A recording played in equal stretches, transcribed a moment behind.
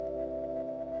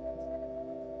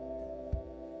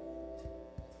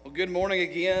Well, good morning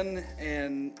again,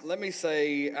 and let me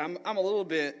say I'm a little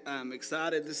bit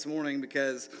excited this morning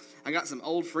because I got some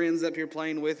old friends up here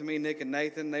playing with me, Nick and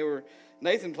Nathan.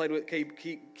 Nathan played with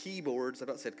keyboards. I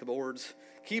about said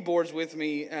keyboards with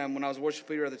me when I was worship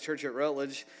leader of the church at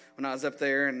Rutledge when I was up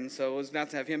there, and so it was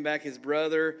nice to have him back. His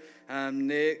brother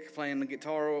Nick playing the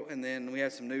guitar, and then we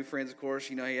have some new friends, of course.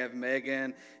 You have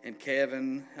Megan and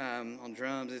Kevin on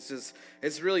drums.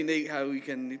 It's really neat how we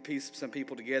can piece some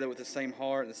people together with the same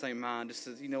heart and the same mind. Just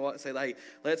to, say, hey,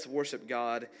 let's worship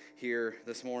God here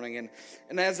this morning.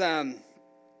 And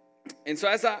so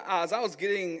as I was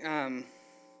getting.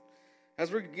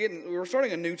 We're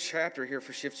starting a new chapter here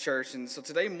for Shift Church, and so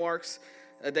today marks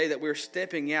a day that we're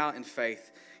stepping out in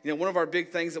faith. One of our big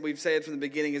things that we've said from the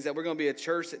beginning is that we're going to be a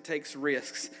church that takes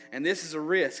risks, and this is a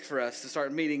risk for us to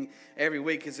start meeting every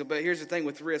week. But here's the thing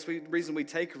with risks: the reason we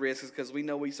take risks is because we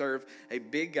know we serve a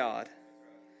big God.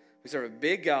 We serve a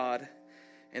big God,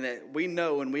 and that we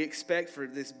know and we expect for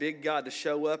this big God to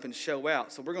show up and show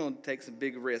out. So we're going to take some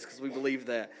big risks because we believe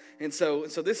that. And so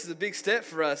this is a big step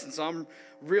for us, and so I'm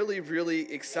really,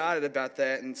 really excited about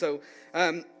that. And so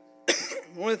one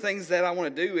of the things that I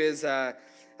want to do is,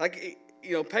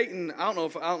 Peyton, I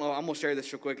don't know, I'm going to share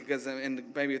this real quick because, and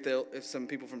maybe if some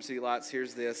people from City Lights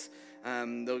hears this,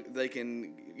 they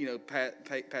can,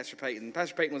 Pastor Peyton.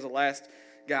 Pastor Peyton was the last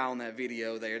guy on that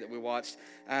video there that we watched,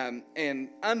 and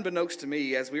unbeknownst to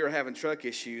me, as we were having truck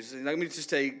issues, and let me just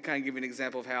give you an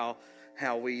example of how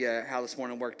this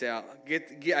morning worked out.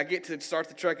 I get to start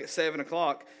the truck at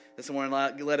 7:00 this morning,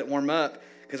 let it warm up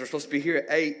because we're supposed to be here at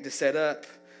 8 to set up.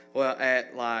 Well,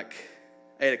 at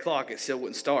 8:00 it still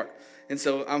wouldn't start. And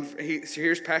so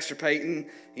here's Pastor Peyton,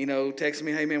 texting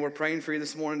me, hey, man, we're praying for you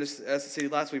this morning, just as the City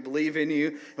Lights, we believe in you.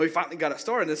 And we finally got it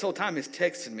started. This whole time he's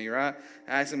texting me, right?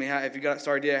 Asking me, if you got it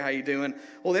started yet, how you doing?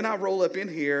 Well, then I roll up in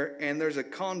here, and there's a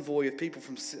convoy of people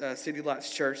from City Lights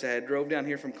Church that had drove down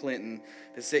here from Clinton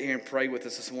to sit here and pray with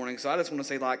us this morning. So I just want to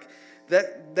say,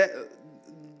 that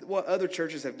what other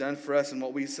churches have done for us and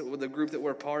with the group that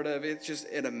we're a part of,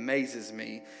 it amazes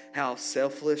me how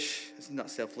selfless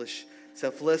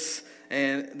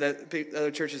and that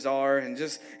other churches are, and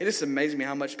it just amazes me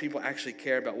how much people actually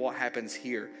care about what happens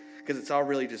here, because it's all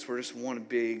really we're just one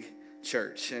big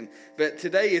church. But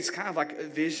today it's kind of like a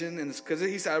vision, and because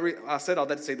I said all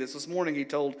that to say this morning. He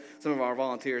told some of our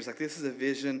volunteers, this is a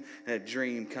vision and a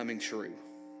dream coming true.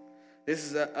 This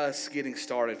is us getting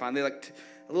started finally, a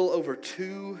little over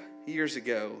 2 years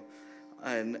ago,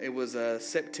 and it was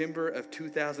September of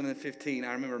 2015.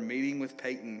 I remember meeting with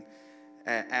Peyton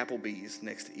at Applebee's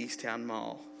next to Easttown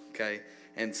Mall, okay,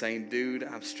 and saying, dude,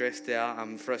 I'm stressed out,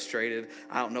 I'm frustrated,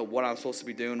 I don't know what I'm supposed to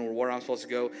be doing or where I'm supposed to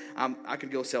go. I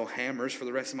could go sell hammers for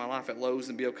the rest of my life at Lowe's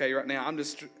and be okay right now.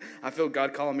 I feel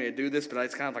God calling me to do this, but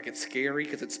it's kind of it's scary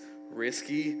because it's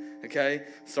risky, okay,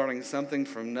 starting something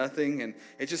from nothing, and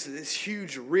it's just this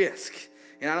huge risk.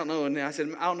 And I don't know, and I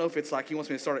said, I don't know if it's he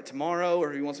wants me to start it tomorrow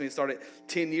or he wants me to start it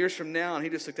 10 years from now. And he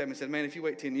just looked at me and said, man, if you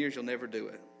wait 10 years, you'll never do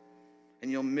it.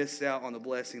 And you'll miss out on the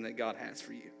blessing that God has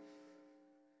for you.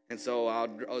 And so I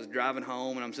was driving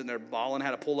home, and I'm sitting there bawling. I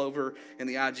had to pull over in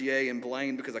the IGA in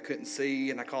Blaine because I couldn't see.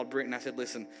 And I called Britt, and I said,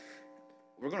 listen,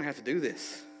 we're going to have to do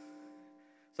this.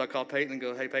 So I called Peyton and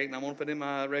go, hey, Peyton, I'm going to put in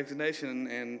my resignation,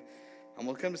 and I'm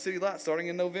going to come to City Lights starting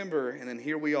in November. And then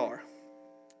here we are.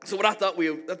 So what I thought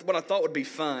would be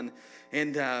fun,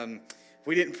 and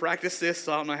we didn't practice this,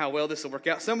 so I don't know how well this will work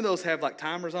out. Some of those have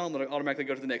timers on that automatically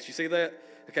go to the next. You see that?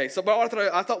 Okay, so but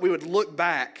I thought we would look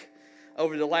back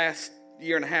over the last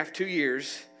year and a half, 2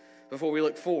 years, before we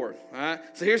look forward. All right.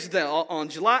 So here's the thing: on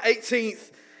July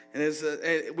 18th,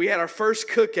 and we had our first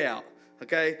cookout.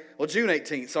 Okay, well June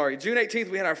 18th,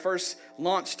 we had our first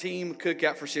launch team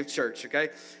cookout for Shift Church. Okay,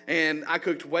 and I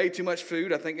cooked way too much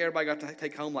food. I think everybody got to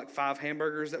take home 5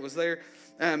 hamburgers that was there.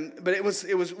 But it was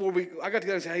where I got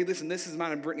together and said, hey, listen, this is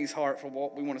mine and Brittany's heart for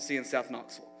what we want to see in South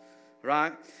Knoxville.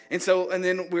 Right? And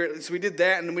then we did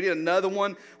that, and then we did another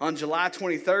one on July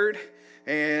 23rd,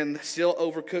 and still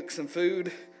overcooked some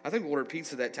food. I think we ordered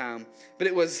pizza that time.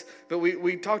 But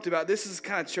we talked about this is the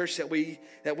kind of church that we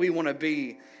want to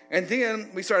be. And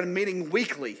then we started meeting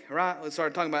weekly, right? We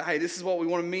started talking about, hey, this is what we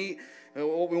want to meet,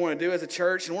 what we want to do as a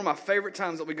church. And one of my favorite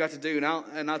times that we got to do,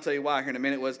 and I'll tell you why here in a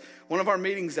minute, was one of our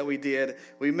meetings that we did.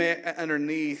 We met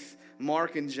underneath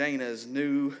Mark and Jana's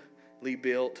newly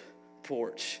built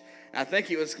porch. I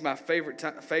think it was my favorite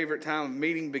time of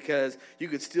meeting because you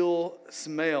could still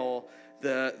smell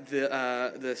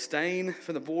the stain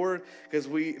from the board because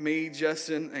me,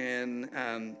 Justin,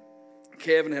 and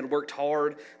Kevin had worked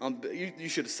hard. You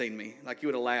should have seen me. Like, you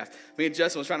would have laughed. Me and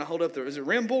Justin was trying to hold up was it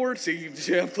rim board? See,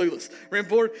 I'm clueless. Rim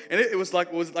board. And it was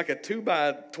like a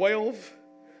 2x12.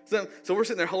 So we're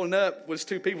sitting there holding up with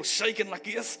 2 people shaking like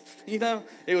this.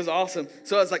 It was awesome.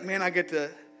 So I was like, man, I get to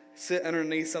sit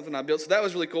underneath something I built. So that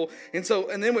was really cool.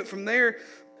 And then from there,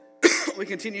 we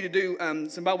continued to do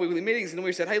some Bible weekly meetings, and then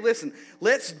we said, hey, listen,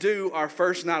 let's do our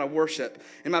first night of worship.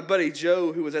 And my buddy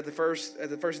Joe, who was at the first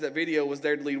of that video, was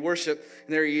there to lead worship,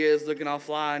 and there he is looking all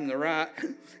fly in the right.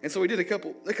 And so we did a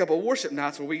couple of worship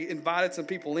nights where we invited some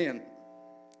people in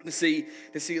let's see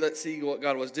what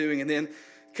God was doing. And then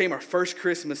came our first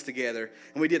Christmas together,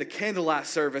 and we did a candlelight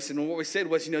service. And what we said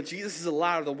was, Jesus is the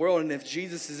light of the world, and if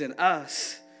Jesus is in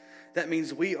us, that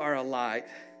means we are a light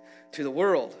to the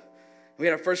world. We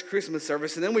had our first Christmas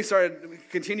service, and then we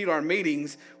continued our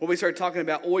meetings where we started talking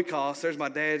about oikos. There's my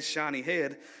dad's shiny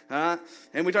head.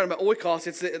 And we talked about oikos.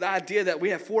 It's the idea that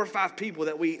we have 4 or 5 people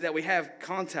that we have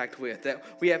contact with, that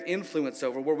we have influence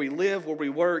over, where we live, where we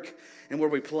work, and where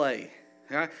we play.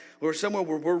 Right? We're somewhere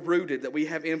where we're rooted, that we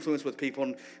have influence with people.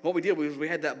 And what we did was we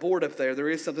had that board up there. There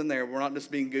is something there. We're not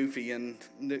just being goofy and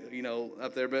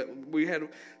up there, but we had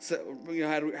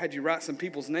you write some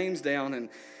people's names down,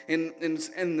 and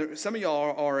some of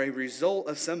y'all are a result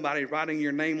of somebody writing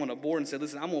your name on a board and said,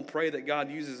 listen, I'm going to pray that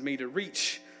God uses me to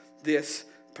reach this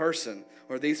person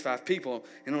or these 5 people.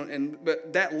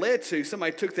 But that led to,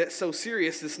 somebody took that so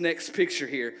serious, this next picture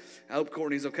here, I hope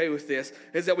Courtney's okay with this,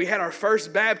 is that we had our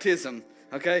first baptism.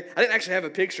 Okay, I didn't actually have a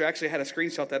picture. I actually had a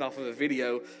screenshot that off of a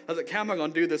video. I was like, how am I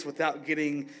going to do this without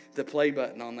getting the play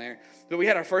button on there? But we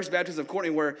had our first baptism of Courtney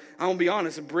where, I'm going to be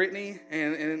honest, Brittany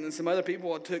and some other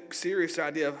people took serious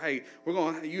idea of, hey, we're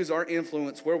going to use our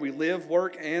influence where we live,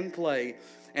 work, and play,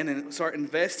 and then start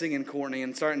investing in Courtney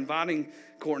and start inviting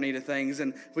Courtney to things.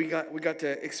 And we got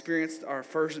to experience our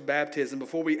first baptism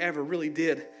before we ever really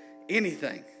did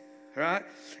anything. Right?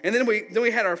 And then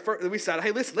we had we decided,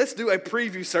 hey, let's do a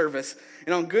preview service.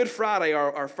 And on Good Friday,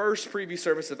 our first preview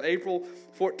service of April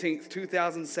 14th,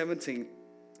 2017,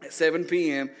 at 7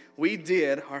 p.m., we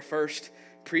did our first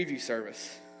preview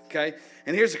service. Okay?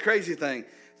 And here's the crazy thing.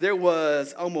 There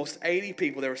was almost 80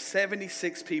 people. There were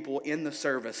 76 people in the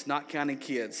service, not counting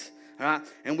kids. All right?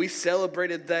 And we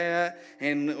celebrated that,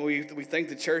 and we thanked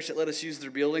the church that let us use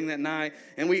their building that night.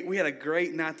 And we had a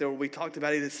great night there where we talked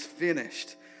about it is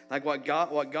finished. Like what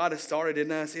God has started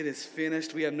in us, it is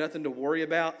finished. We have nothing to worry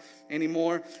about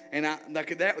anymore. And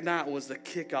that night was the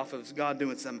kickoff of God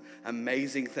doing some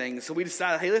amazing things. So we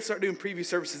decided, hey, let's start doing preview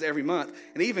services every month.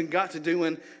 And even got to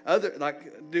doing 2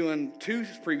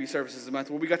 preview services a month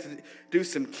where we got to do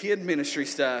some kid ministry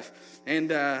stuff.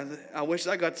 And I wish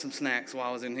I got some snacks while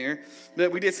I was in here.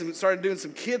 But we started doing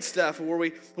some kid stuff where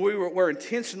we were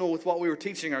intentional with what we were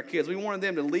teaching our kids. We wanted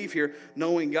them to leave here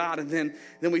knowing God. And then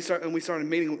we started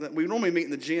meeting. We normally meet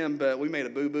in the gym, but we made a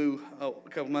boo-boo a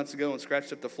couple months ago and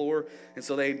scratched up the floor, and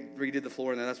so they redid the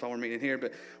floor, and that's why we're meeting here.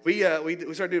 But we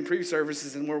started doing preview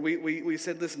services, and where we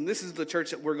said, listen, this is the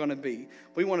church that we're going to be.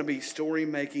 We want to be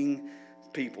story-making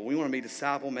people. We want to be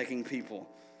disciple-making people.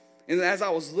 And as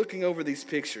I was looking over these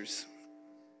pictures,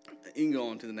 you can go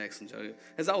on to the next one, Joe.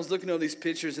 As I was looking over these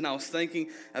pictures, and I was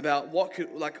thinking about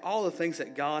all the things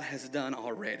that God has done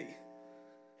already.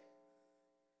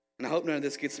 And I hope none of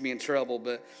this gets me in trouble,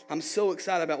 but I'm so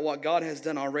excited about what God has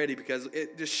done already because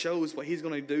it just shows what He's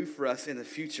going to do for us in the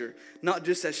future. Not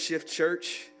just at Shift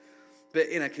Church, but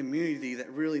in a community that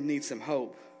really needs some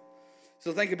hope.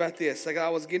 So think about this. Like I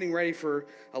was getting ready for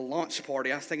a launch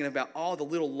party. I was thinking about all the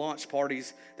little launch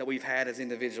parties that we've had as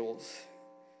individuals.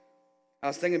 I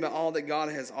was thinking about all that God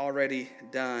has already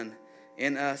done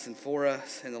in us and for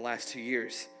us in the last 2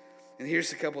 years. And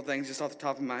here's a couple of things just off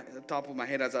the top of my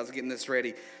head as I was getting this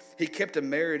ready. He kept a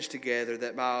marriage together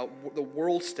that by the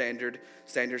world standard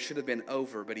should have been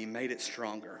over, but He made it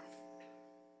stronger.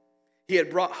 He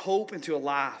had brought hope into a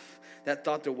life that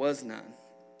thought there was none.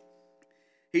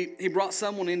 He brought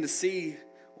someone in to see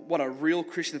what a real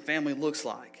Christian family looks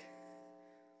like.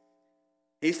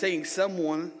 He's taking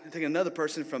another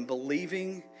person from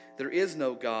believing there is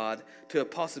no God to a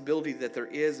possibility that there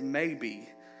is maybe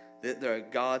a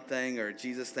God thing or a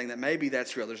Jesus thing, that maybe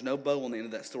that's real. There's no bow on the end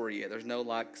of that story yet. There's no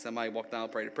somebody walked down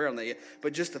and prayed a prayer on that yet.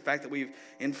 But just the fact that we've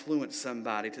influenced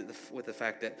somebody with the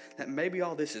fact that maybe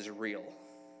all this is real.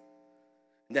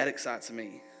 That excites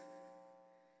me.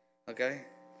 Okay?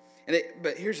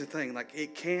 But here's the thing,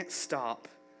 it can't stop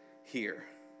here.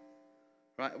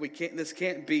 Right? This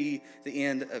can't be the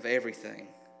end of everything.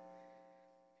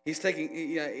 He's taking,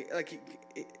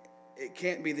 it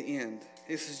can't be the end.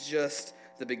 This is just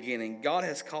the beginning. God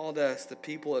has called us, the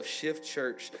people of Shift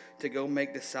Church, to go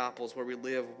make disciples where we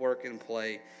live, work, and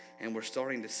play. And we're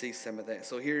starting to see some of that.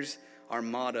 So here's our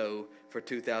motto for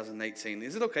 2018.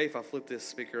 Is it okay if I flip this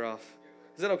speaker off?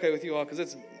 Is that okay with you all? Because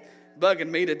it's bugging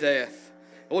me to death.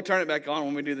 We'll turn it back on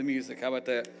when we do the music. How about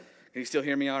that? Can you still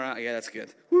hear me all right? Yeah, that's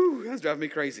good. Woo, that's driving me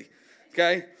crazy.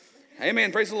 Okay?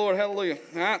 Amen. Praise the Lord. Hallelujah.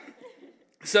 All right?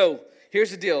 So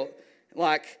here's the deal.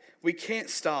 Like, we can't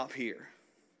stop here.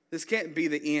 This can't be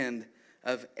the end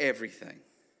of everything.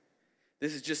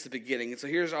 This is just the beginning. And so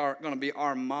here's going to be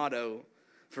our motto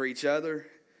for each other,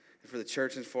 and for the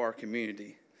church, and for our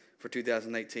community for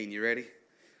 2018. You ready?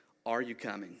 Are you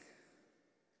coming?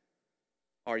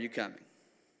 Are you coming?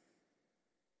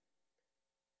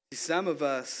 See, some of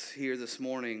us here this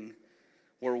morning,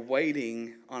 we're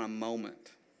waiting on a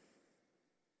moment.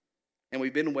 And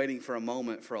we've been waiting for a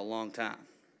moment for a long time.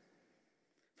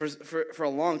 For a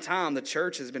long time, the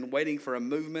church has been waiting for a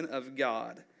movement of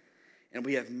God. And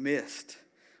we have missed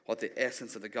what the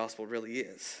essence of the gospel really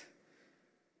is.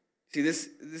 See, this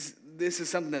is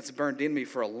something that's burned in me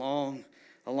for a long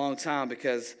time,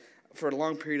 because for a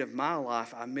long period of my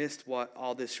life, I missed what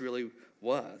all this really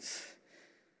was.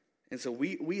 And so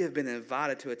we have been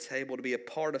invited to a table to be a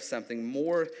part of something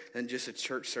more than just a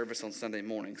church service on Sunday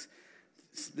mornings.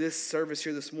 This service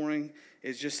here this morning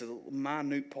is just a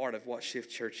minute part of what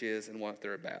Shift Church is and what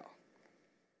they're about.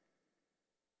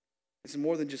 It's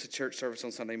more than just a church service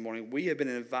on Sunday morning. We have been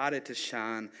invited to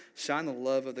shine the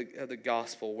love of the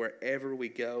gospel wherever we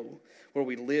go, where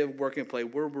we live, work, and play,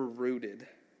 where we're rooted.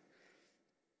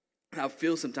 And I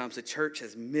feel sometimes the church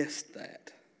has missed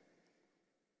that.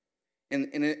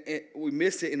 And we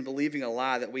miss it in believing a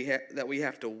lie that we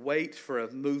have to wait for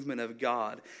a movement of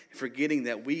God, forgetting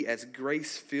that we as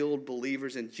grace-filled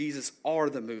believers in Jesus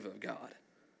are the move of God.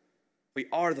 We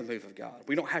are the move of God.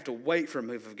 We don't have to wait for a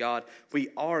move of God. We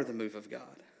are the move of God.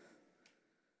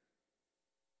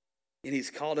 And he's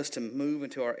called us to move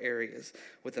into our areas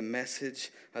with the message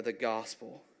of the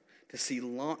gospel, to see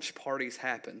launch parties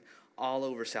happen all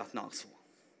over South Knoxville.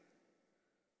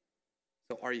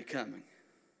 So are you coming?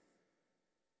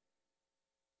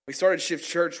 We started Shift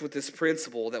Church with this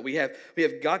principle that we have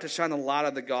got to shine the light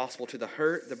of the gospel to the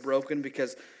hurt, the broken,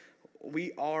 because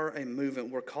we are a movement.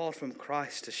 We're called from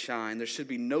Christ to shine. There should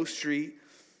be no street,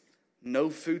 no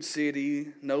food city,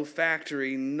 no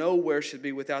factory, nowhere should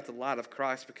be without the light of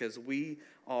Christ, because we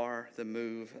are the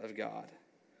move of God.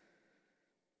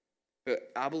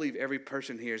 But I believe every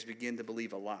person here has begun to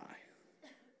believe a lie.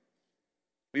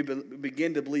 We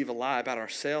begin to believe a lie about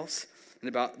ourselves and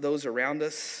about those around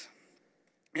us.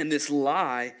 And this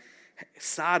lie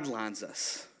sidelines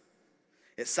us.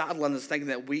 It sidelines us thinking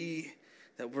that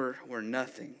we're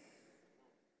nothing.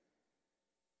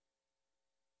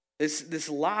 This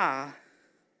lie,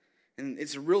 and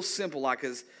it's real simple, like,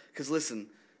 because listen,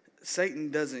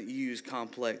 Satan doesn't use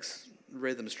complex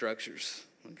rhythm structures,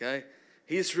 okay?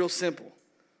 He's real simple.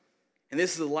 And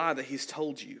this is the lie that he's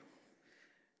told you.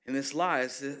 And this lie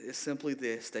is simply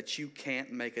this, that you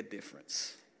can't make a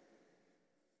difference.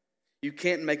 You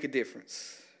can't make a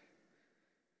difference.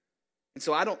 And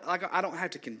so I don't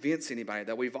have to convince anybody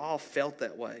that we've all felt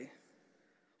that way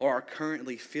or are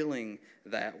currently feeling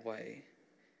that way.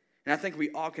 And I think we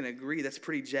all can agree that's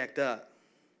pretty jacked up.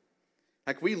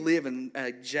 Like, we live in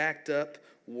a jacked up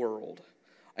world.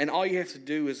 And all you have to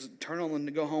do is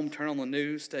go home, turn on the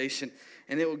news station,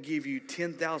 and it will give you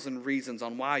 10,000 reasons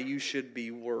on why you should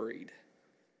be worried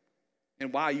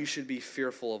and why you should be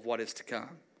fearful of what is to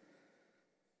come.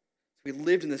 We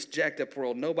lived in this jacked up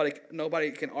world.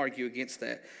 Nobody can argue against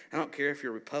that. I don't care if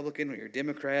you're a Republican or you're a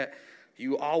Democrat.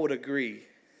 You all would agree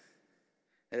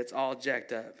that it's all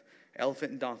jacked up.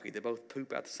 Elephant and donkey, they both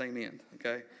poop out the same end,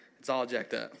 okay? It's all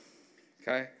jacked up,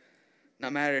 okay? No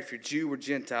matter if you're Jew or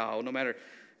Gentile, no matter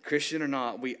Christian or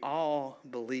not, we all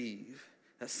believe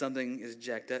that something is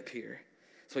jacked up here.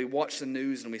 So we watch the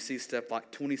news and we see stuff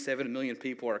like 27 million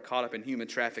people are caught up in human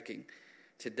trafficking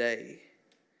today.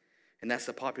 And that's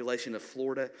the population of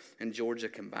Florida and Georgia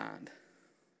combined.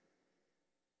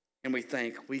 And we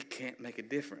think we can't make a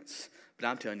difference. But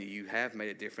I'm telling you, you have made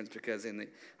a difference, because in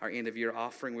our end-of-year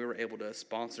offering, we were able to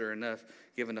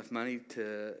give enough money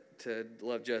to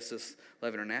Love Justice,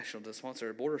 Love International, to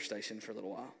sponsor a border station for a little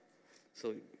while.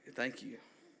 So thank you.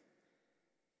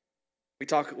 We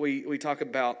talk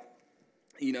about,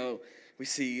 we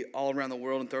see all around the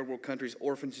world in third world countries,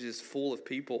 orphanages full of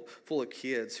people, full of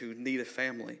kids who need a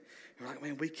family. And we're like,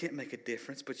 man, we can't make a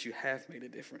difference, but you have made a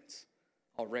difference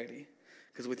already.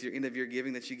 Because with your end-of-year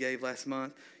giving that you gave last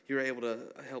month, you were able to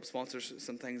help sponsor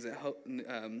some things at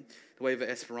Nueva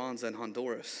Esperanza in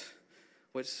Honduras,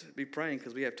 Which be praying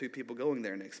because we have 2 people going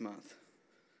there next month.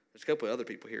 There's a couple of other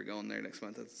people here going there next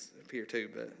month. That's up here too,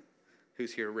 but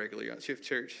who's here regularly at Shift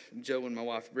Church? Joe and my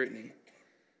wife, Brittany.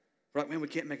 We're like, man, we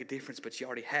can't make a difference, but you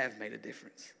already have made a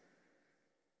difference.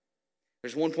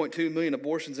 There's 1.2 million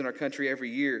abortions in our country every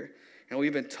year, and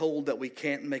we've been told that we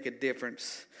can't make a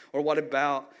difference. Or what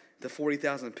about the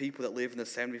 40,000 people that live in the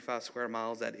 75 square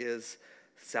miles that is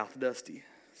South Dusty,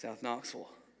 South Knoxville?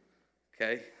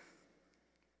 Okay?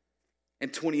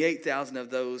 And 28,000 of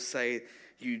those say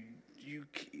you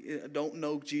don't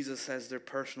know Jesus as their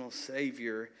personal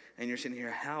Savior, and you're sitting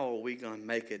here, how are we going to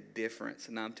make a difference?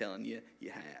 And I'm telling you, you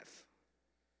have.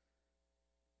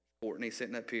 Courtney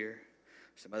sitting up here,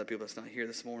 some other people that's not here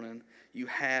this morning, you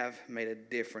have made a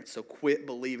difference. So quit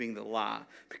believing the lie,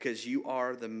 because you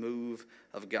are the move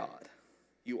of God.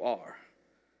 You are.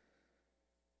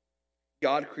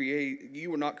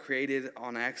 You were not created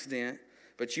on accident,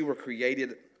 but you were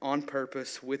created on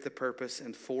purpose, with a purpose,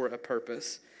 and for a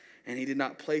purpose. And he did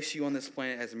not place you on this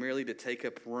planet as merely to take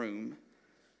up room,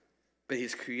 but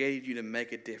he's created you to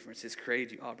make a difference. He's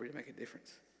created you, Aubrey, to make a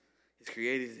difference. He's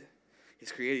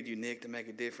created you, Nick, to make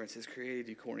a difference. He's created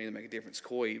you, Courtney, to make a difference.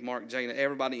 Coy, Mark, Jana,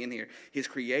 everybody in here. He's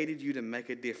created you to make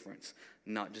a difference,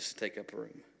 not just to take up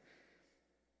room.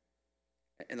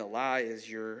 And the lie is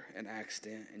you're an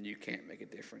accident and you can't make a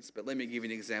difference. But let me give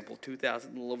you an example. A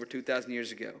little over 2,000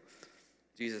 years ago,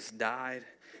 Jesus died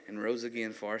and rose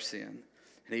again for our sin.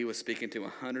 And he was speaking to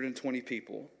 120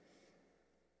 people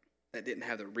that didn't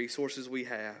have the resources we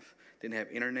have, didn't have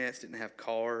internets, didn't have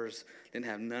cars, didn't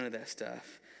have none of that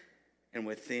stuff. And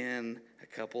within a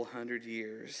couple hundred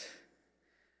years,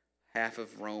 half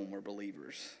of Rome were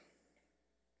believers.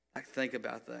 Like, think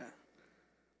about that.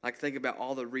 Like, think about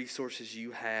all the resources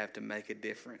you have to make a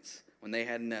difference when they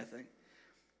had nothing.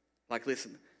 Like,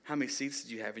 listen, how many seats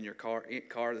did you have in your car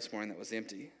this morning that was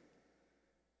empty?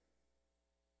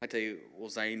 I tell you, well,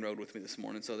 Zane rode with me this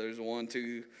morning, so there's 1,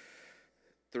 2,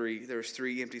 3. There's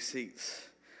 3 empty seats.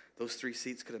 Those 3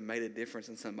 seats could have made a difference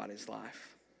in somebody's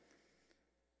life.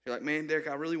 You're like, man, Derek,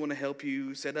 I really want to help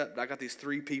you set up, but I got these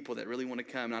 3 people that really want to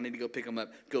come, and I need to go pick them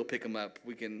up. Go pick them up.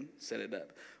 We can set it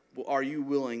up. Well, are you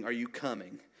willing? Are you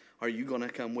coming? Are you going to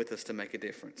come with us to make a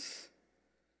difference?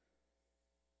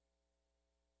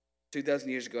 2,000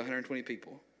 years ago, 120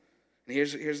 people. And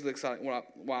here's the exciting,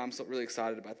 why I'm so really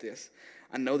excited about this.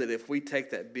 I know that if we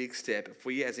take that big step, if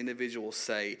we as individuals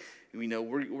say, we're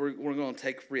going to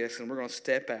take risks and we're going to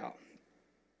step out,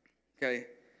 okay,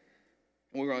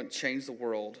 and we're going to change the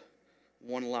world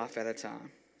one life at a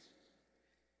time.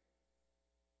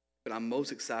 But I'm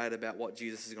most excited about what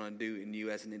Jesus is going to do in you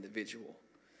as an individual.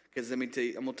 Because let me tell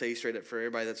you, I'm going to tell you straight up, for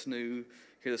everybody that's new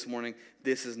here this morning,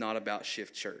 this is not about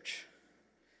Shift Church.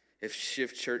 If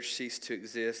Shift Church ceased to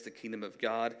exist, the kingdom of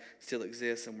God still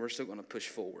exists, and we're still going to push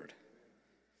forward.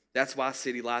 That's why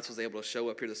City Lights was able to show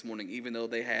up here this morning, even though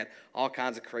they had all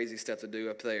kinds of crazy stuff to do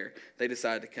up there. They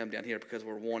decided to come down here because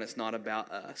we're one. It's not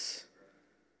about us.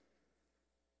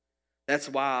 That's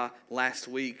why last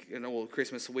week,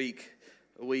 Christmas week,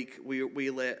 we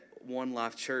let One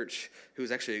Life Church,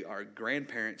 who's actually our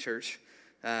grandparent church,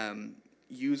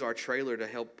 use our trailer to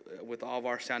help with all of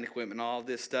our sound equipment and all of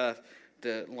this stuff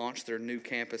to launch their new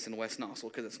campus in West Knoxville,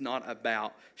 because it's not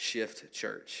about Shift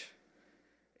Church.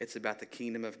 It's about the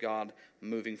kingdom of God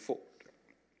moving forward.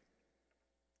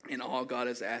 And all God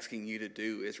is asking you to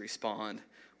do is respond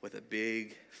with a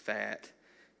big, fat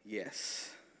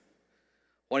yes.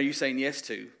 What are you saying yes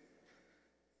to?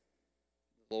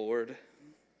 Lord.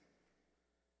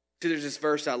 See, there's this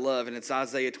verse I love, and it's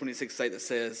Isaiah 26:8 that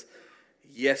says,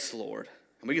 yes, Lord.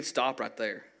 And we can stop right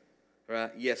there.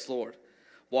 Right? Yes, Lord.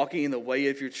 Walking in the way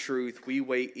of your truth, we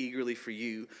wait eagerly for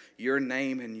you. Your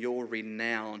name and your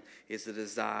renown is the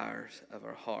desires of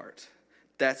our heart.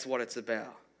 That's what it's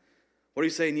about. What are you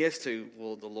saying yes to?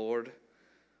 Well, the Lord.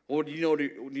 Well, do you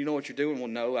know what you're doing? Well,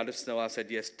 no, I just know I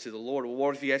said yes to the Lord. Well,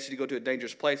 what if he asks you to go to a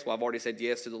dangerous place? Well, I've already said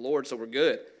yes to the Lord, so we're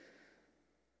good.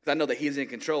 Because I know that he's in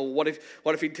control. What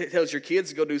if he tells your kids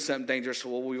to go do something dangerous?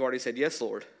 Well, we've already said yes,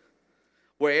 Lord.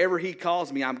 Wherever he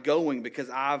calls me, I'm going because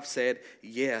I've said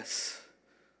yes,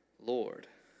 Lord.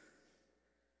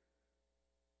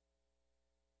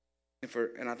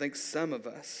 And I think some of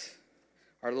us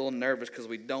are a little nervous because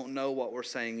we don't know what we're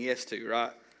saying yes to,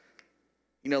 right?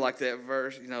 Like that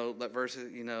verse,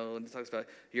 it talks about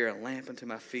you're a lamp unto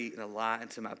my feet and a light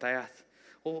unto my path.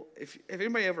 Well, have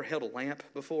anybody ever held a lamp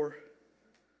before?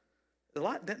 The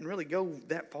light doesn't really go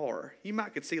that far. You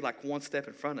might could see like one step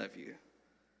in front of you,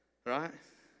 right?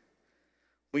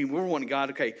 We're wanting God,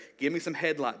 okay, give me some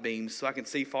headlight beams so I can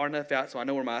see far enough out so I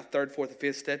know where my 3rd, 4th, and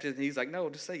 5th step is. And he's like, no,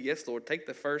 just say yes, Lord. Take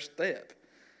the first step.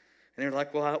 And they're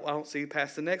like, well, I don't see you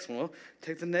past the next one. Well,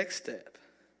 take the next step.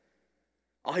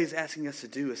 All he's asking us to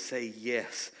do is say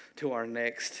yes to our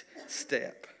next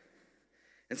step.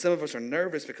 And some of us are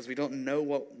nervous because we don't know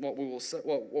what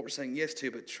we're saying yes to.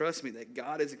 But trust me, that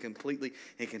God isn't completely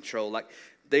in control. Like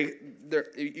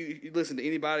you listen to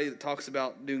anybody that talks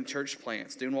about doing church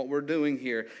plants, doing what we're doing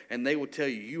here, and they will tell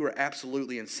you, you are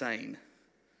absolutely insane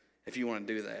if you want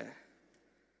to do that.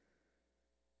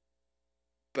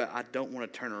 But I don't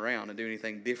want to turn around and do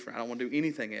anything different. I don't want to do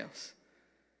anything else.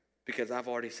 Because I've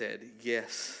already said,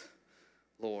 yes,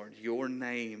 Lord, your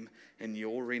name and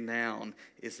your renown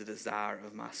is the desire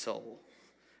of my soul,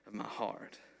 of my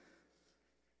heart.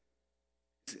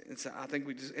 And so I think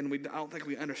I don't think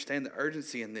we understand the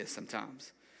urgency in this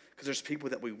sometimes. Because there's people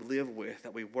that we live with,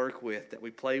 that we work with, that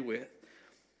we play with.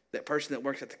 That person that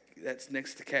works that's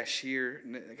next to the cashier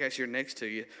next to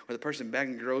you, or the person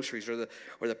bagging groceries, or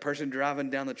the person driving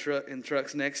down the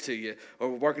trucks next to you, or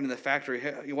working in the factory,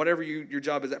 whatever your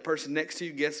job is, that person next to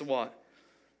you, guess what?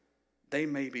 They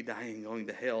may be dying and going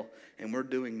to hell, and we're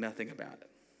doing nothing about it.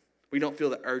 We don't feel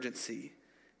the urgency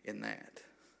in that.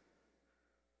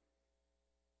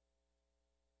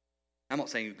 I'm not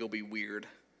saying go be weird,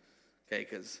 okay,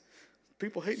 because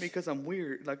people hate me because I'm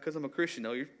weird, like because I'm a Christian.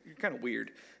 No, you're kind of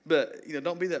weird. But,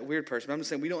 don't be that weird person. But I'm just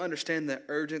saying we don't understand the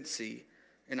urgency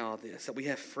in all this. That we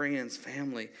have friends,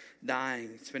 family,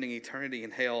 dying, spending eternity in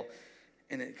hell.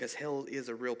 And because hell is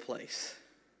a real place.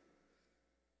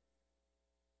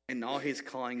 And all he's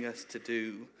calling us to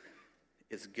do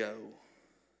is go.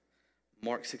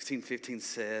 Mark 16:15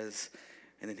 says,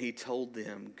 and then he told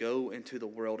them, go into the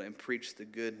world and preach the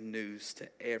good news to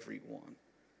everyone.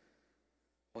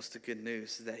 What's the good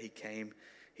news? Is that he came,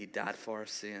 he died for our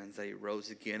sins, that he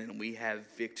rose again, and we have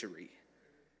victory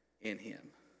in him.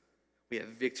 We have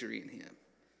victory in him.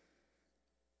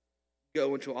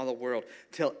 Go into all the world.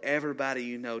 Tell everybody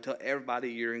you know, tell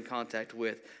everybody you're in contact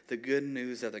with the good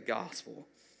news of the gospel.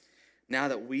 Now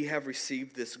that we have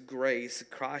received this grace,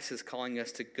 Christ is calling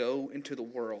us to go into the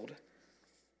world.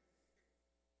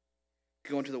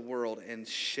 Go into the world and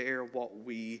share what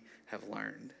we have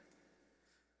learned.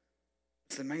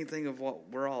 It's the main thing of what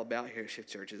we're all about here at Shift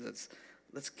Church is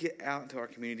let's get out into our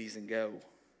communities and go.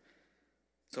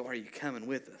 So are you coming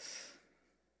with us?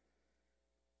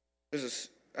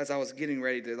 As I was getting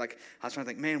ready to, I was trying to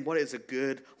think, man, what is a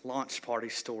good launch party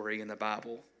story in the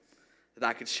Bible that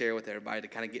I could share with everybody to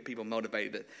kind of get people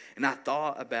motivated? And I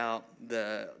thought about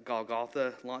the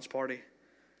Golgotha launch party.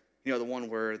 The one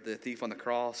where the thief on the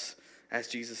cross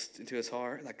asked Jesus into his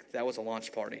heart. That was a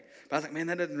launch party. But I was like, man,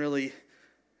 that didn't really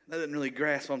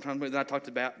grasp what I'm trying to do. Then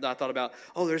I thought about,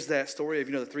 there's that story of,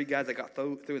 the three guys that got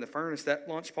through in the furnace, that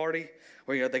launch party,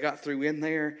 where, they got through in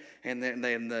there, and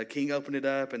then the king opened it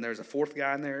up, and there's a fourth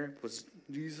guy in there, was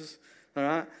Jesus, all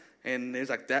right? And there's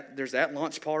that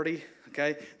launch party,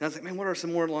 okay? And I was like, man, what are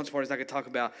some more launch parties I could talk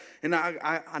about? And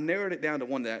I narrowed it down to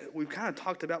one that we've kind of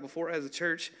talked about before as a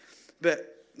church,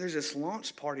 but there's this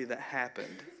launch party that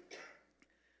happened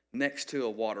next to a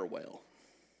water well,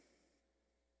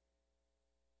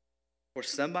 where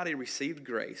somebody received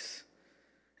grace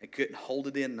and couldn't hold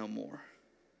it in no more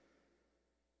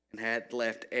and had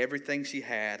left everything she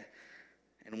had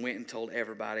and went and told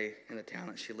everybody in the town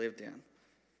that she lived in.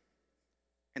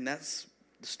 And that's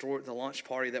the story, the launch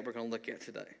party that we're going to look at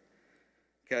today.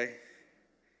 Okay?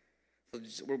 So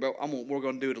we're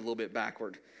going to do it a little bit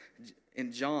backward.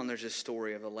 In John, there's this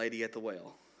story of a lady at the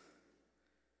well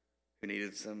who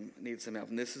needed some help.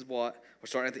 And this is what we're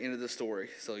starting at the end of the story.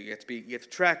 So you have to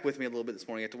track with me a little bit this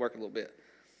morning. You have to work a little bit.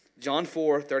 John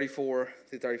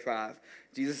 4:34-35.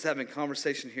 Jesus is having a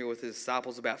conversation here with his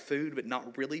disciples about food, but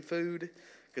not really food,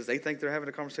 because they think they're having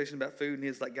a conversation about food, and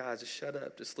he's like, guys, just shut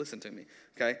up, just listen to me.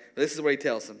 Okay? But this is what he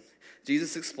tells them.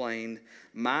 Jesus explained,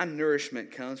 my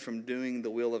nourishment comes from doing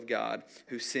the will of God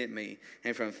who sent me,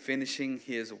 and from finishing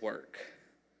his work.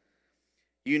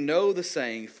 You know the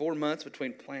saying, 4 months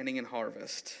between planting and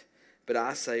harvest. But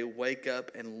I say, wake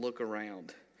up and look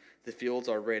around. The fields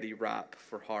are already ripe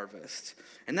for harvest.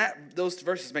 And those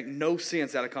verses make no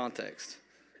sense out of context.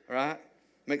 All right?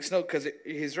 Makes no, because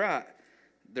he's right.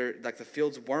 The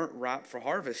fields weren't ripe for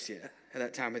harvest yet at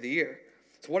that time of the year.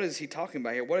 So what is he talking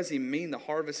about here? What does he mean the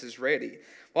harvest is ready?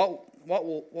 What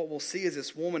we'll see is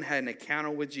this woman had an encounter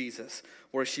with Jesus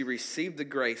where she received the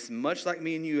grace, much like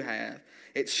me and you have.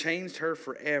 It changed her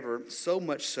forever, so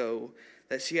much so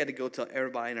that she had to go tell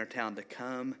everybody in her town to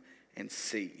come and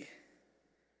see.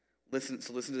 Listen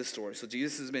to this story. So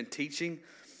Jesus has been teaching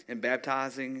and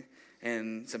baptizing,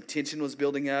 and some tension was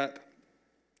building up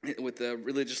with the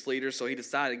religious leaders, so he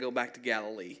decided to go back to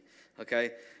Galilee.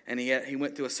 okay? And he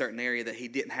went through a certain area that he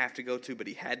didn't have to go to, but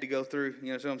he had to go through. You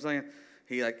know what I'm saying?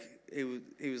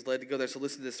 He was led to go there. So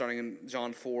listen to this starting in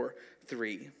John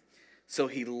 4:3. So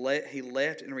he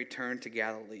left and returned to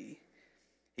Galilee.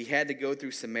 He had to go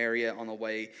through Samaria on the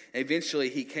way. And eventually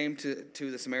he came to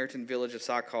the Samaritan village of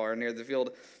Sychar, near the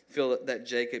field that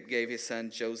Jacob gave his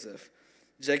son Joseph.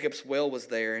 Jacob's well was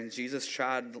there, and Jesus,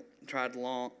 tired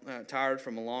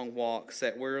from a long walk,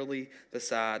 sat wearily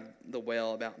beside the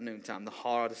well about noontime, the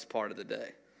hottest part of the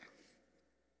day.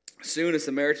 Soon a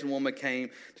Samaritan woman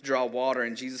came to draw water,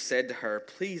 and Jesus said to her,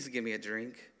 "Please give me a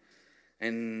drink."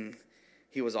 And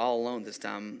he was all alone this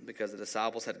time because the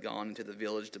disciples had gone into the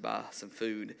village to buy some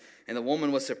food. And the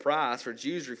woman was surprised, for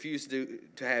Jews refused to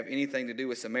have anything to do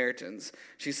with Samaritans.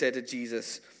 She said to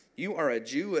Jesus, "You are a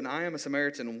Jew, and I am a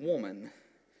Samaritan woman.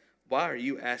 Why are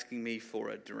you asking me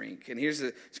for a drink?" And here's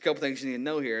a couple things you need to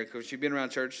know here, because you've been around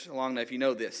church long enough, you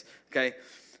know this, okay?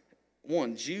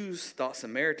 One, Jews thought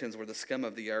Samaritans were the scum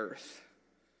of the earth.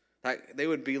 Like, they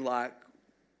would be like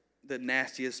the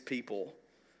nastiest people,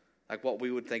 like what we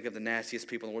would think of the nastiest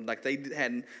people in the world. Like,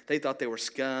 they thought they were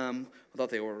scum, thought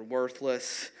they were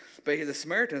worthless. But the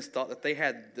Samaritans thought that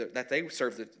they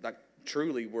served, like,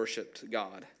 truly worshipped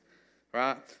God.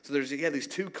 Right? So you had these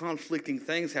two conflicting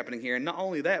things happening here. And not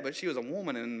only that, but she was a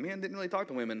woman, and men didn't really talk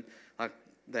to women like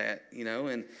that, you know.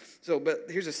 And so, but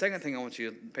here's the second thing I want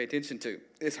you to pay attention to,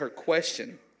 is her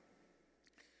question.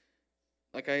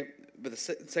 Okay, but the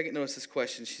second notice this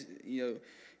question,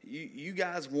 you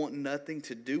guys want nothing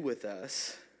to do with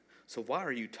us, so why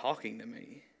are you talking to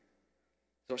me?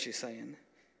 That's what she's saying.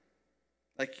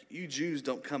 Like, you Jews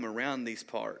don't come around these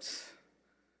parts,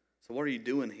 so what are you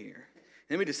doing here?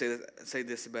 Let me just say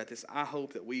this about this. I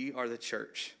hope that we are the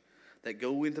church that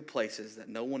go into places that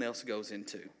no one else goes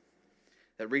into,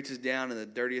 that reaches down in the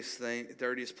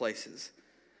dirtiest places,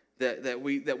 that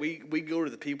we go to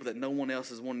the people that no one else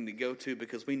is wanting to go to,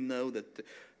 because we know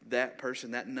that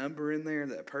person, that number in there,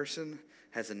 that person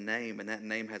has a name, and that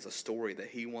name has a story that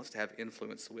he wants to have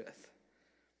influence with.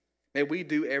 May we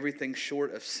do everything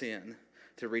short of sin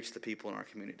to reach the people in our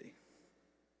community.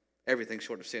 Everything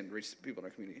short of sin to reach the people in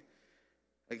our community.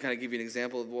 I can kind of give you an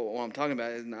example of what I'm talking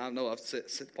about. And I know I've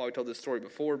probably told this story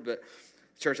before, but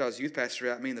the church I was youth pastor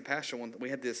at, me and the pastor,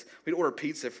 we'd order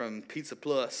pizza from Pizza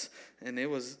Plus, and it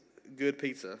was good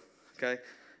pizza, okay?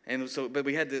 And so, but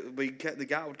the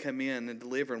guy would come in and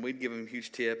deliver, and we'd give him a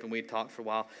huge tip, and we'd talk for a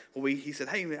while. Well, he said,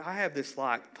 "Hey, man, I have this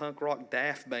like punk rock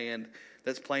daft band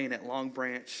that's playing at Long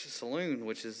Branch Saloon,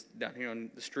 which is down here on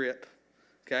the Strip,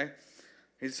 okay?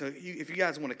 And so if you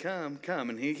guys want to come."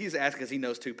 And he's asking because he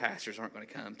knows two pastors aren't going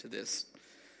to come to this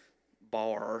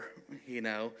bar, you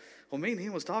know. Well, me and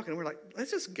him was talking, and we're like,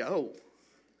 let's just go.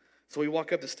 So we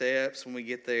walk up the steps when we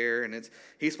get there, and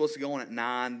he's supposed to go on at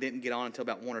 9, didn't get on until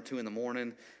about 1 or 2 in the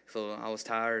morning, so I was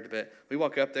tired. But we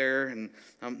walk up there, and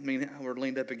we're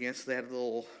leaned up against, they had a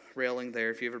little railing there.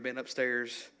 If you've ever been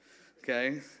upstairs,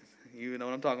 okay, you know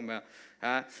what I'm talking about.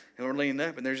 And we're leaning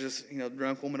up, and there's this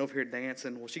drunk woman over here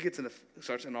dancing. Well, she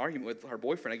starts an argument with her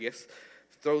boyfriend, I guess,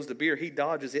 throws the beer. He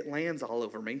dodges, it lands all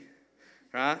over me.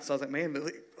 Right? So I was like, man,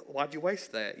 why'd you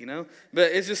waste that,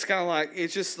 But it's just kind of like,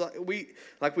 it's just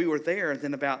like we were there, and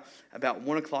then about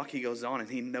 1 o'clock he goes on, and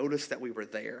he noticed that we were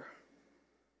there.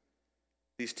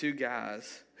 These two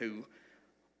guys who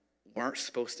weren't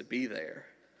supposed to be there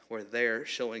were there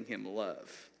showing him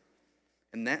love.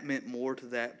 And that meant more to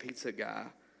that pizza guy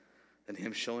than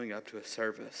him showing up to a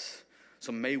service.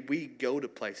 So may we go to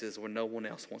places where no one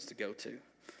else wants to go to,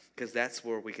 because that's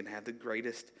where we can have the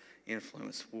greatest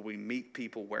influence, where we meet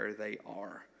people where they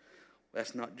are.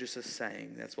 That's not just a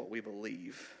saying, that's what we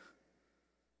believe.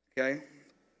 Okay?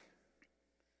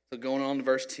 So going on to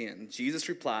verse 10, Jesus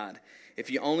replied, "If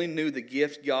you only knew the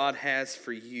gift God has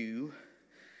for you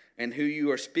and who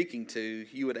you are speaking to,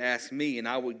 you would ask me, and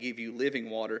I would give you living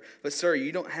water. But sir,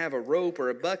 you don't have a rope or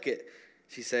a bucket,"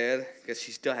 she said, because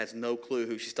she still has no clue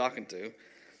who she's talking to.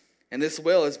 "And this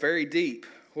well is very deep.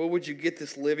 Where would you get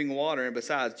this living water? And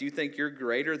besides, do you think you're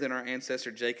greater than our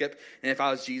ancestor Jacob?" And if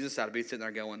I was Jesus, I'd be sitting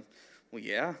there going, well,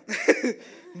 yeah.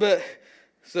 But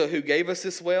so who gave us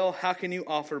this well? How can you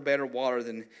offer better water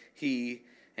than he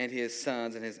and his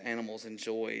sons and his animals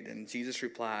enjoyed? And Jesus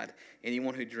replied,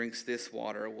 "Anyone who drinks this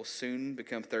water will soon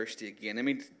become thirsty again." Let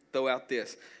me throw out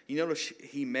this. You notice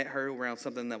he met her around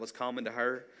something that was common to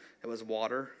her. It was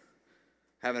water.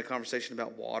 Having a conversation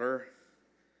about water,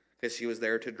 because she was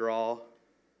there to draw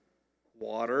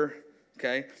water.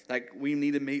 Okay? Like, we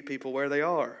need to meet people where they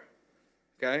are.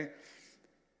 Okay?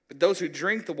 "But those who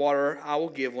drink the water I will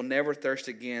give will never thirst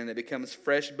again. It becomes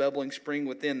fresh, bubbling spring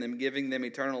within them, giving them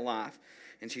eternal life."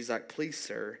 And she's like, "Please,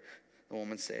 sir, The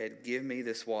woman said, "Give me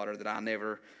this water that I'll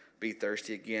never be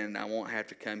thirsty again, and I won't have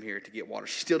to come here to get water."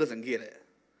 She still doesn't get it.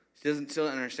 She still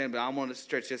doesn't understand, but I want to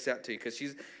stretch this out to you because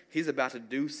he's about to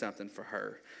do something for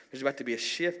her. There's about to be a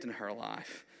shift in her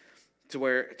life to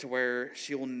where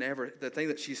she will never, the thing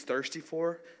that she's thirsty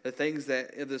for, the things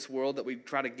that in this world that we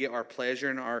try to get our pleasure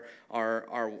and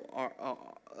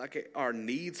our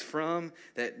needs from,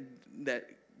 that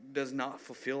does not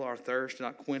fulfill our thirst,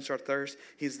 not quench our thirst.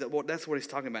 That's what he's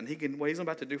talking about. And what he's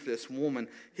about to do for this woman,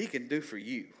 he can do for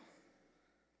you.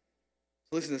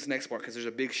 So listen to this next part because there's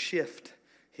a big shift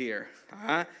here. All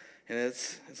right? And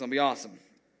it's going to be awesome.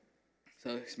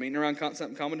 So he's meeting around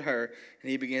something common to her, and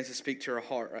he begins to speak to her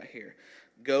heart right here.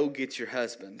 "Go get your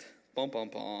husband." Bum, bum,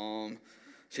 bum.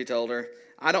 She told her,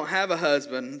 "I don't have a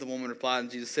husband," the woman replied, and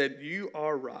Jesus said, "You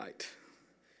are right.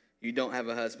 You don't have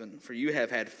a husband, for you have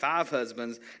had 5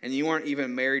 husbands, and you aren't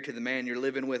even married to the man you're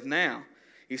living with now.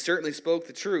 You certainly spoke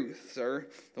the truth, sir."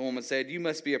 The woman said, "You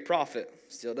must be a prophet."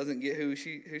 Still doesn't get who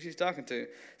she's talking to.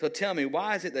 "So tell me,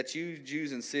 why is it that you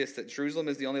Jews insist that Jerusalem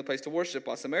is the only place to worship,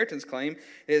 while Samaritans claim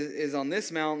is on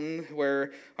this mountain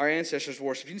where our ancestors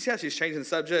worshiped?" You see how she's changing the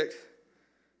subject?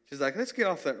 She's like, let's get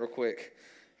off that real quick.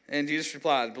 And Jesus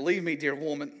replied, "Believe me, dear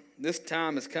woman, this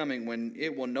time is coming when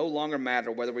it will no longer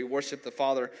matter whether we worship the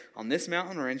Father on this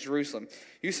mountain or in Jerusalem.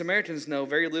 You Samaritans know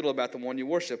very little about the one you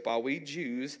worship, while we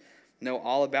Jews know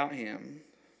all about him.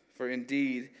 For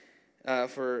indeed,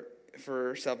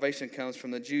 for salvation comes from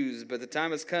the Jews. But the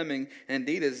time is coming, and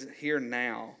indeed is here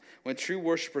now, when true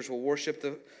worshipers will worship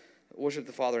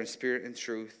the Father in spirit and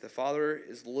truth. The Father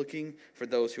is looking for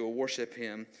those who will worship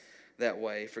him that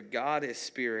way. For God is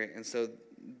spirit, and so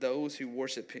those who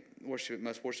worship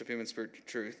must worship him in spirit and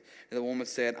truth." And the woman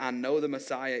said, "I know the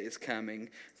Messiah is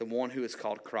coming, the one who is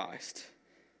called Christ.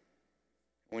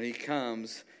 When he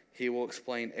comes, he will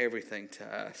explain everything to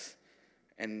us."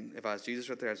 And if I was Jesus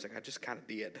right there, I was like, I just kind of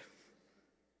did.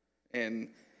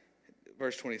 And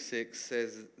verse 26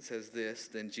 says this,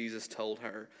 "Then Jesus told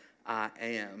her, I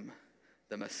am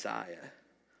the Messiah."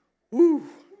 Woo!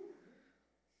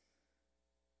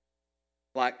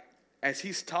 Like, as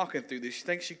he's talking through this, you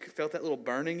think she felt that little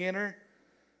burning in her?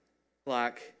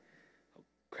 Like, oh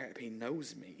crap, he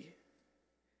knows me.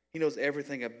 He knows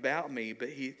everything about me, but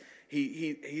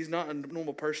he's not a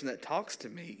normal person that talks to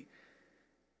me.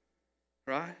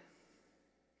 Right?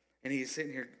 And he's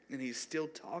sitting here and he's still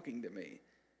talking to me.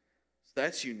 So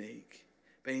that's unique.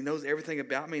 But he knows everything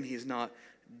about me, and he's not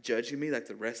judging me like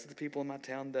the rest of the people in my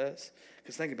town does.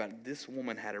 Because think about it, this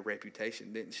woman had a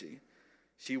reputation, didn't she?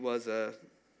 She was a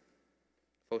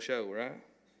faux show, right?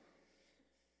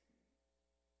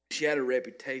 She had a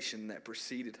reputation that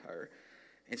preceded her,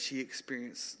 and she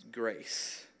experienced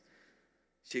grace.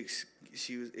 She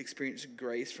experienced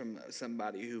grace from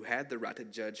somebody who had the right to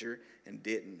judge her and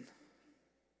didn't.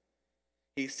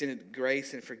 He extended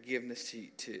grace and forgiveness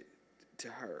to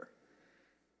her.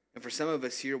 And for some of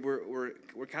us here, we're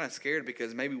kind of scared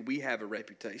because maybe we have a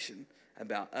reputation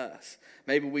about us.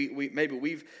 Maybe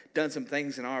we've done some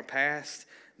things in our past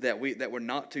that we're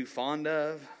not too fond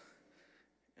of,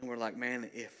 and we're like, man,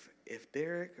 if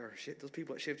Derek or those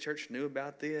people at Shift Church knew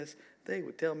about this, they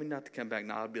would tell me not to come back.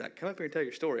 No, I'd be like, come up here and tell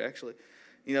your story. Actually,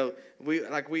 but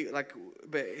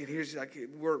here's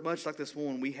we're much like this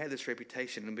woman. We had this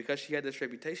reputation, and because she had this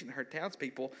reputation, her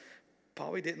townspeople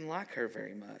probably didn't like her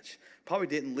very much. Probably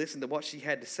didn't listen to what she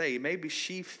had to say. Maybe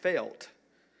she felt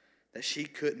that she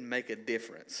couldn't make a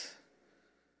difference.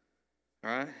 All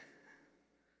right?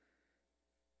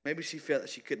 Maybe she felt that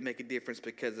she couldn't make a difference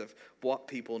because of what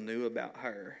people knew about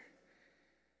her.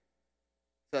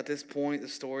 So at this point, the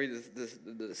story,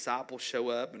 the disciples show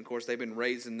up, and of course they've been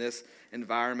raised in this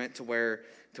environment to where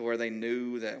they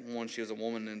knew that, one, she was a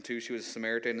woman, and two, she was a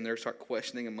Samaritan, and they start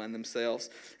questioning among themselves.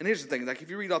 And here's the thing, like if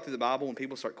you read all through the Bible, when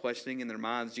people start questioning in their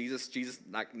minds, Jesus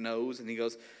knows, and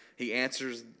he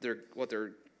answers what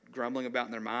they're grumbling about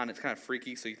in their mind. It's kind of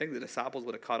freaky. So you think the disciples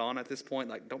would have caught on at this point,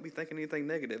 like, don't be thinking anything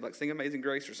negative, like sing Amazing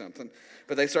Grace or something.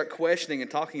 But they start questioning and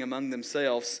talking among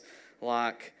themselves,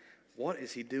 like, what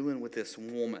is he doing with this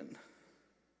woman?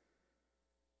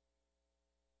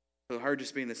 So her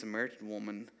just being a Samaritan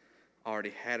woman already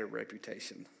had a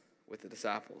reputation with the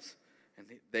disciples. And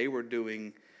they were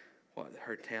doing what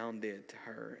her town did to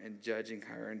her and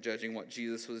judging what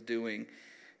Jesus was doing.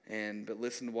 But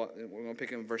listen to what, we're going to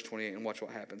pick up in verse 28 and watch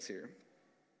what happens here.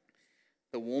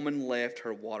 The woman left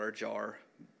her water jar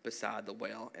beside the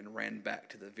well and ran back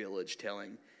to the village,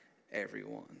 telling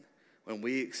everyone. When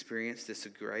we experience this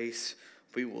grace,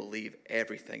 we will leave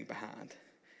everything behind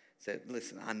said,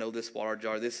 listen, I know this water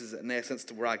jar. This is in essence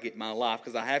to where I get my life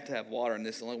because I have to have water in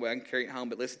this. The only way I can carry it home.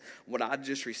 But listen, what I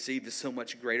just received is so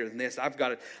much greater than this. I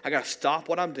got to stop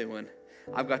what I'm doing.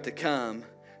 I've got to come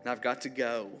and I've got to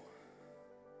go.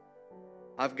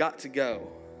 I've got to go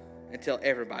and tell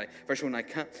everybody. First, when I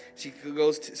come, she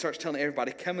starts telling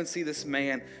everybody, come and see this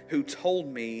man who told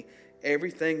me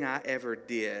everything I ever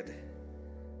did.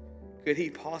 Could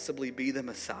he possibly be the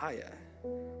Messiah?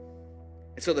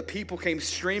 And so the people came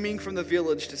streaming from the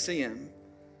village to see him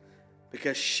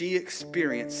because she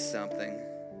experienced something.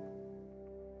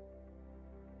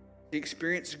 She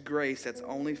experienced grace that's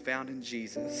only found in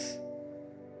Jesus.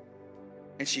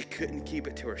 And she couldn't keep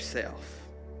it to herself.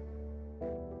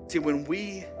 See, when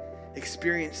we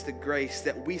experience the grace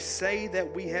that we say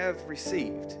that we have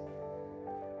received,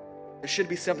 there should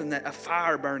be something, a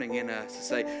fire burning in us to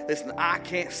say, listen, I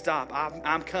can't stop.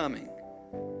 I'm coming.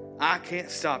 I can't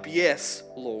stop. Yes,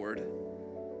 Lord.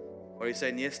 What are you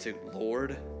saying yes to?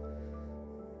 Lord?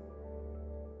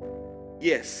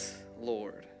 Yes,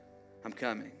 Lord. I'm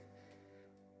coming.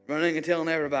 Running and telling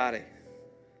everybody.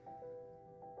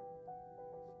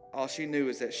 All she knew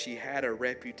is that she had a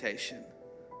reputation,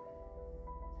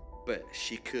 but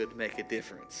she could make a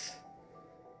difference.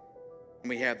 And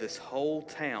we have this whole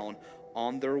town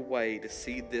on their way to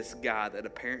see this guy that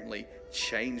apparently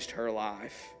changed her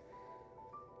life.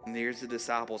 And here's the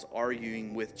disciples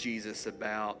arguing with Jesus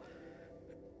about,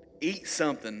 eat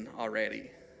something already.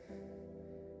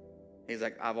 He's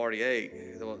like, I've already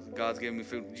ate. God's giving me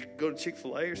food. Did you go to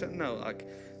Chick-fil-A or something? No, like,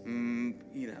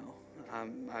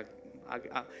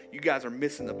 you guys are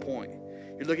missing the point.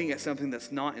 You're looking at something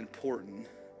that's not important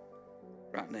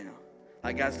right now.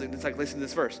 Like, guys, it's like, listen to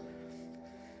this verse.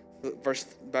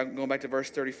 Going back to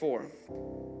verse 34.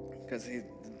 Because the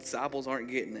disciples aren't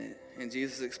getting it. And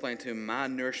Jesus explained to him, my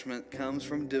nourishment comes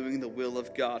from doing the will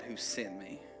of God who sent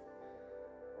me.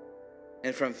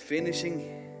 And from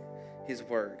finishing his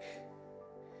work.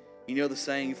 You know the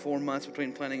saying, 4 months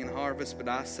between planting and harvest, but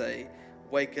I say,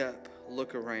 wake up,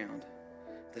 look around.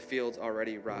 The field's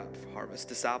already ripe for harvest.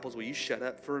 Disciples, will you shut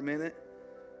up for a minute?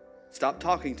 Stop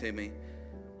talking to me.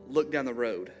 Look down the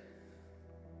road.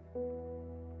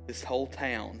 This whole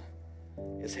town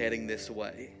is heading this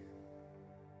way.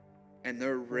 And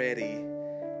they're ready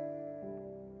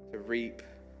to reap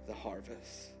the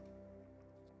harvest.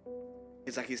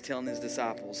 It's like he's telling his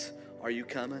disciples, are you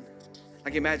coming?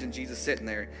 Like, imagine Jesus sitting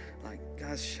there, like,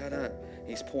 guys, shut up.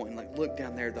 He's pointing, like, look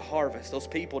down there, the harvest, those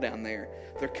people down there,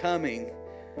 they're coming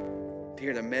to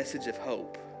hear the message of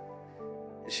hope.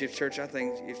 At Shift Church, I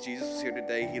think if Jesus was here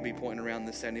today, he'd be pointing around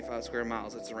the 75 square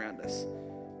miles that's around us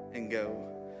and go,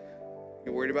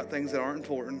 you're worried about things that aren't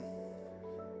important,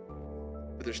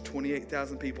 but there's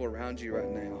 28,000 people around you right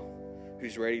now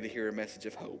who's ready to hear a message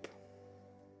of hope.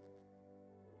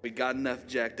 We got enough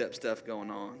jacked up stuff going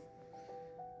on.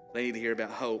 They need to hear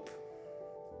about hope.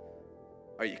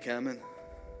 Are you coming?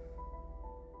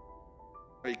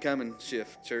 Are you coming,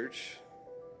 Shift Church?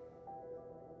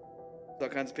 There's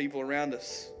all kinds of people around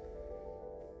us.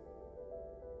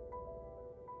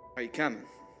 Are you coming?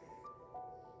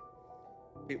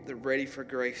 They're ready for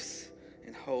grace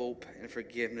and hope and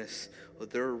forgiveness. Well,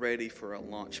 they're ready for a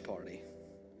launch party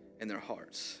in their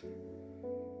hearts.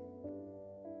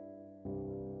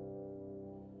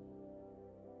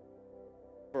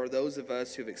 For those of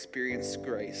us who've experienced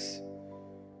grace,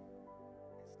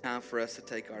 it's time for us to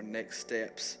take our next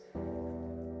steps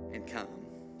and come.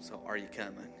 So are you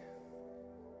coming?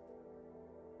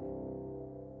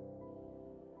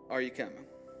 Are you coming?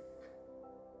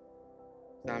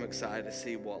 I'm excited to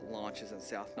see what launches in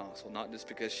South Knoxville, not just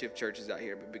because Shift Church is out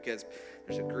here, but because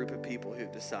there's a group of people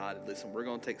who've decided, listen, we're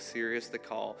going to take serious the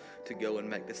call to go and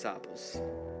make disciples.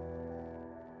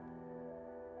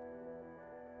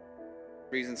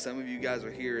 The reason some of you guys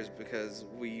are here is because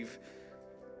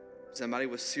somebody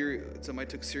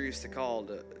took serious the call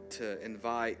to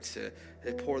invite, to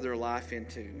pour their life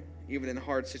into, even in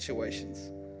hard situations.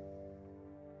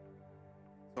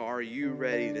 So are you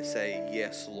ready to say,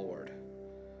 yes, Lord?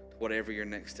 Whatever your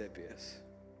next step is.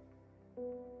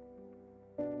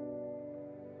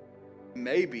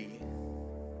 Maybe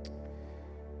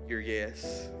your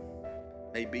yes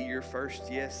may be your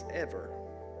first yes ever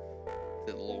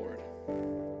to the Lord.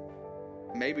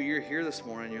 Maybe you're here this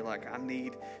morning and you're like, I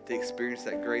need to experience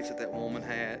that grace that that woman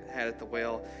had at the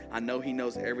well. I know he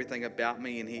knows everything about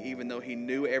me, and even though he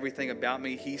knew everything about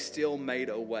me, he still made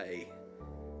a way.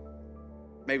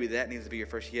 Maybe that needs to be your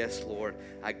first yes, Lord.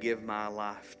 I give my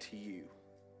life to you.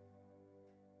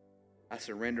 I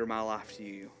surrender my life to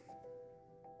you.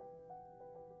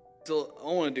 So I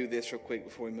want to do this real quick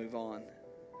before we move on.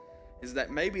 is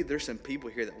that maybe there's some people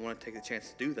here that want to take the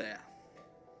chance to do that.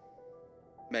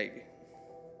 Maybe.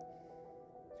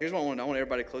 Here's what I want. I want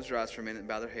everybody to close their eyes for a minute and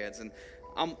bow their heads. And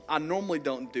I normally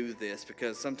don't do this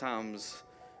because sometimes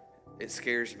it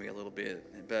scares me a little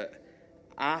bit. But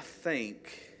I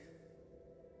think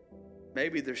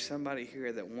maybe there's somebody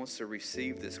here that wants to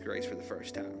receive this grace for the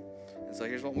first time. And so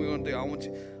here's what we're going to do. I'm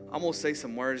going to say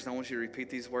some words, and I want you to repeat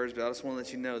these words, but I just want to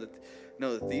let you know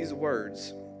that these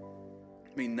words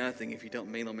mean nothing if you don't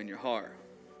mean them in your heart.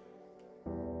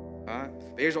 All right?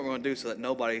 But here's what we're going to do so that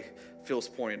nobody feels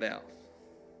pointed out.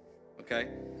 Okay?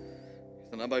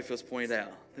 So nobody feels pointed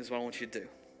out. This is what I want you to do.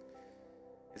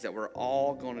 Is that we're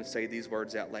all going to say these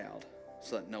words out loud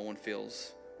so that no one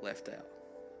feels left out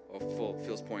or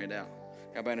feels pointed out.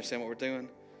 Everybody understand what we're doing?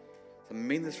 So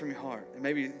mean this from your heart.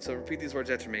 And so repeat these words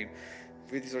after me.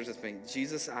 Repeat these words after me.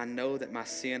 Jesus, I know that my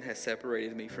sin has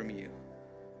separated me from you.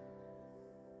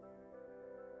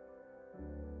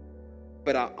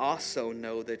 But I also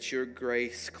know that your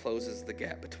grace closes the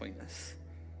gap between us.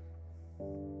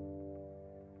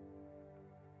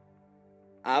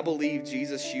 I believe,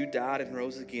 Jesus, you died and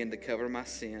rose again to cover my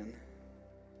sin.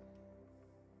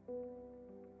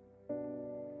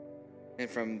 And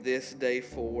from this day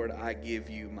forward, I give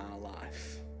you my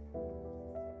life.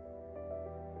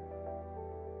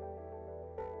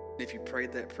 And if you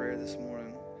prayed that prayer this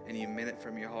morning and you meant it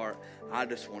from your heart, I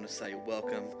just want to say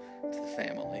welcome to the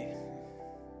family.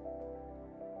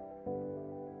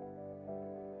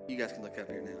 You guys can look up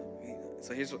here now.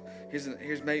 So here's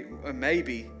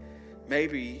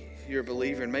maybe you're a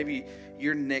believer, and maybe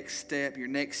your next step, your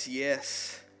next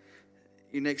yes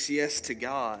to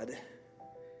God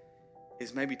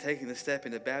is maybe taking the step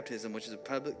into baptism, which is a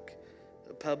public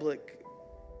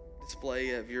display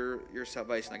of your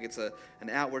salvation. Like it's an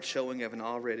outward showing of an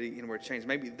already inward change.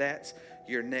 Maybe that's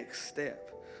your next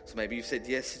step. So maybe you said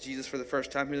yes to Jesus for the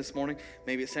first time here this morning.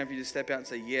 Maybe it's time for you to step out and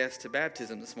say yes to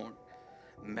baptism this morning.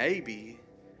 Maybe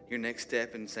your next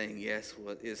step in saying yes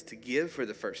is to give for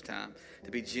the first time, to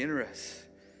be generous.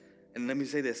 And let me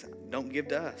say this, don't give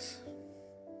to us.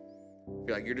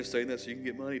 You're like, you're just saying that so you can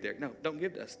get money, Derek. No, don't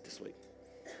give to us this week.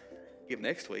 Give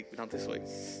next week, but not this week.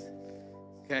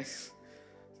 Okay?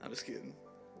 I'm just kidding.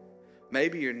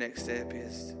 Maybe your next step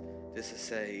is just to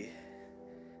say,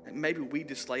 maybe we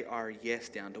just lay our yes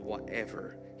down to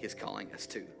whatever He's calling us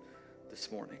to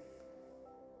this morning.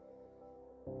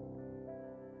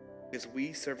 Because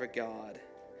we serve a God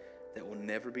that will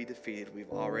never be defeated.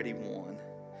 We've already won.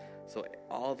 So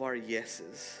all of our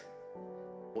yeses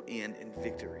will end in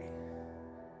victory.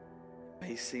 It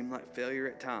may seem like failure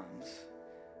at times,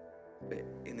 but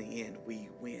in the end, we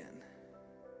win.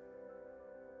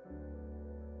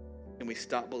 And we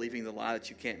stop believing the lie that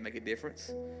you can't make a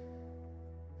difference.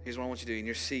 Here's what I want you to do. In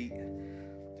your seat,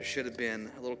 there should have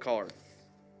been a little card.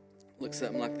 Look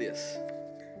something like this.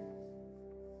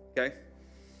 Okay?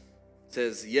 It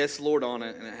says, yes, Lord, on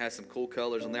it, and it has some cool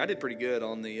colors on there. I did pretty good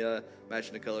on the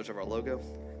matching the colors of our logo.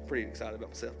 Pretty excited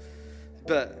about myself.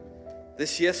 But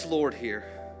this yes, Lord here,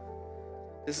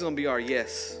 this is going to be our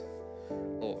yes,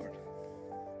 Lord.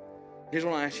 Here's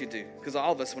what I ask you to do. Because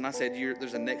all of us, when I said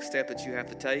there's a next step that you have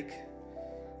to take,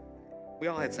 we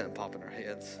all had something pop in our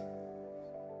heads.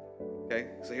 Okay?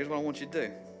 So here's what I want you to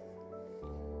do.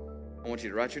 I want you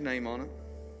to write your name on it.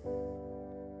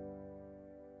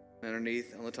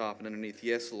 Underneath, on the top and underneath,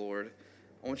 yes, Lord,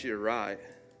 I want you to write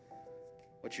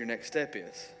what your next step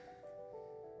is.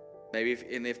 Maybe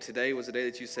if today was the day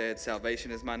that you said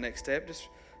salvation is my next step, just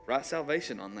write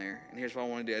salvation on there. And here's what I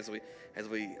want to do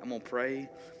I'm going to pray,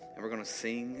 and we're going to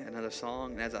sing another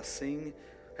song. And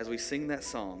as we sing that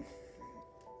song,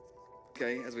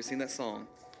 okay, it's going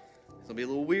to be a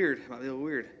little weird. It might be a little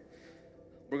weird.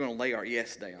 We're going to lay our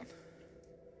yes down.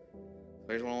 So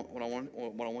here's what I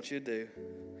want you to do.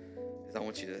 I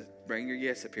want you to bring your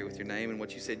yes up here with your name and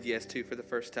what you said yes to for the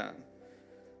first time.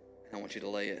 And I want you to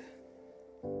lay it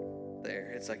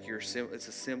there. It's like it's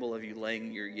a symbol of you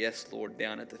laying your yes, Lord,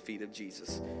 down at the feet of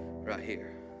Jesus right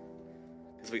here.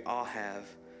 Because we all have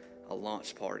a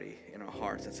launch party in our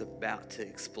hearts that's about to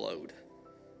explode.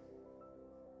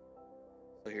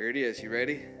 So here it is. You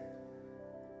ready?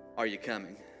 Are you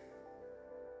coming?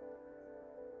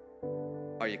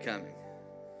 Are you coming?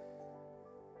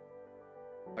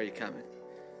 Are you coming?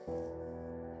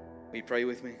 Will you pray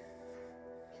with me?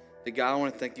 Dear God, I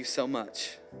want to thank you so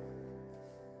much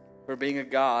for being a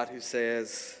God who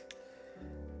says,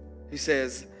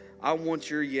 I want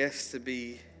your yes to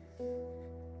be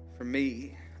for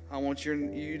me. I want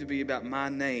you to be about my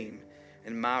name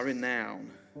and my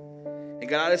renown. And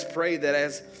God, I just pray that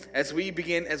as we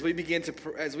begin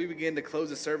to close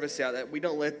the service out, that we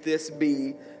don't let this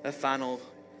be a final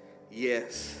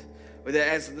yes. But that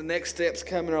as the next steps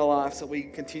come in our lives, that we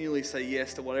continually say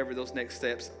yes to whatever those next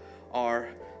steps are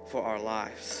for our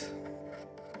lives.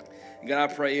 And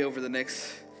God, I pray over the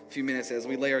next few minutes as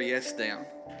we lay our yes down,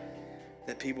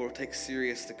 that people will take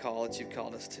serious the call that you've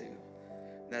called us to.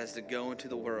 And that is to go into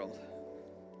the world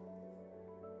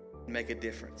and make a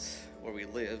difference where we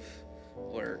live,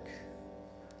 work,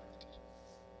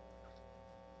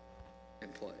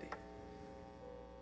 and play.